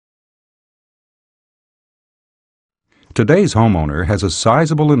Today's homeowner has a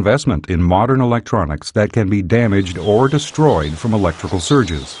sizable investment in modern electronics that can be damaged or destroyed from electrical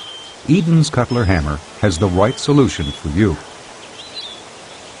surges. Eaton's Cutler-Hammer has the right solution for you.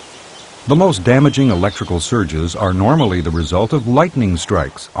 The most damaging electrical surges are normally the result of lightning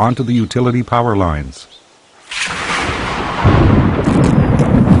strikes onto the utility power lines.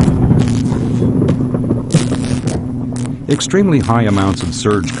 Extremely high amounts of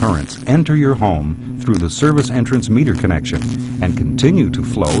surge currents enter your home through the service entrance meter connection and continue to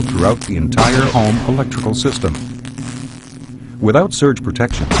flow throughout the entire home electrical system. Without surge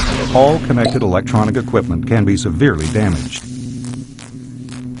protection, all connected electronic equipment can be severely damaged.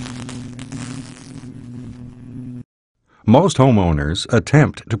 Most homeowners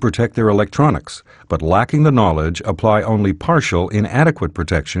attempt to protect their electronics, but lacking the knowledge, apply only partial, inadequate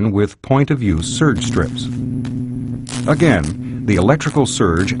protection with point-of-use surge strips. Again, the electrical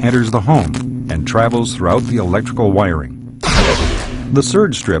surge enters the home and travels throughout the electrical wiring. The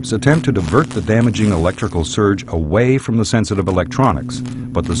surge strips attempt to divert the damaging electrical surge away from the sensitive electronics,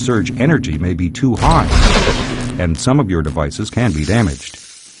 but the surge energy may be too high, and some of your devices can be damaged.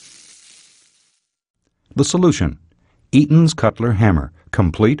 The solution: Eaton's Cutler-Hammer,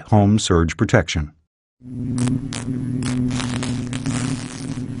 complete home surge protection.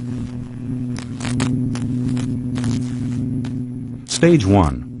 Stage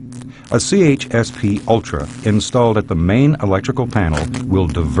 1. A CHSP Ultra installed at the main electrical panel will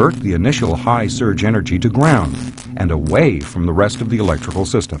divert the initial high surge energy to ground and away from the rest of the electrical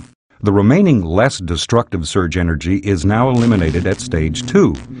system. The remaining less destructive surge energy is now eliminated at Stage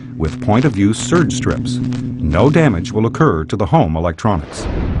 2 with point-of-use surge strips. No damage will occur to the home electronics.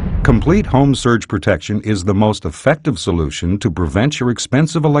 Complete home surge protection is the most effective solution to prevent your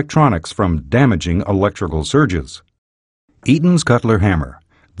expensive electronics from damaging electrical surges. Eaton's Cutler-Hammer,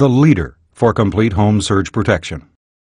 the leader for complete home surge protection.